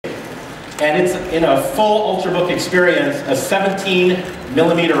And it's in a full ultrabook experience, a 17mm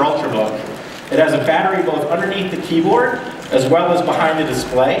ultrabook. It has a battery both underneath the keyboard as well as behind the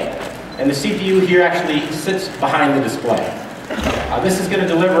display. And the CPU here actually sits behind the display. This is going to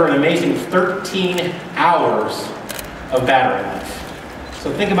deliver an amazing 13 hours of battery life.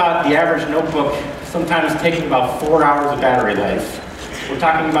 So think about the average notebook sometimes taking about 4 hours of battery life. We're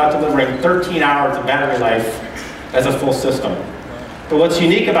talking about delivering 13 hours of battery life as a full system. But what's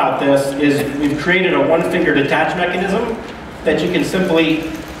unique about this is we've created a one-finger detach mechanism that you can simply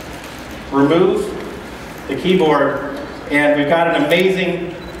remove the keyboard, and we've got an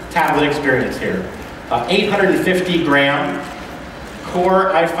amazing tablet experience here. 850-gram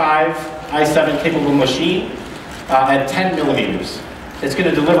Core i5, i7 capable machine at 10mm. It's going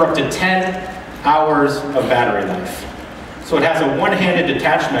to deliver up to 10 hours of battery life. So it has a one-handed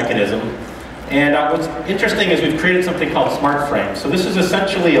detach mechanism. And what's interesting is we've created something called Smart Frame. So this is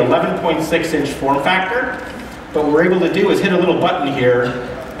essentially 11.6-inch form factor. But what we're able to do is hit a little button here,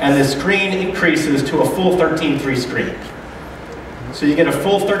 and the screen increases to a full 13.3 screen. So you get a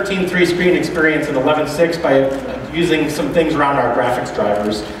full 13.3 screen experience in 11.6 by using some things around our graphics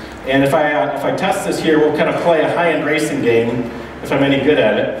drivers. And if I test this here, we'll kind of play a high-end racing game, if I'm any good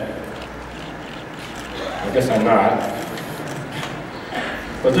at it. I guess I'm not.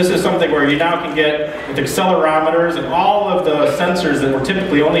 But this is something where you now can get, with accelerometers and all of the sensors that were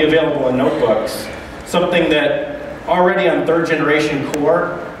typically only available in notebooks, something that already on 3rd generation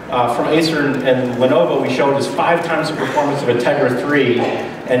Core from Acer and Lenovo we showed is 5 times the performance of a Tegra 3,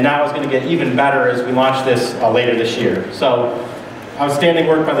 and now it's going to get even better as we launch this later this year. So outstanding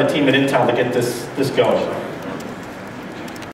work by the team at Intel to get this going.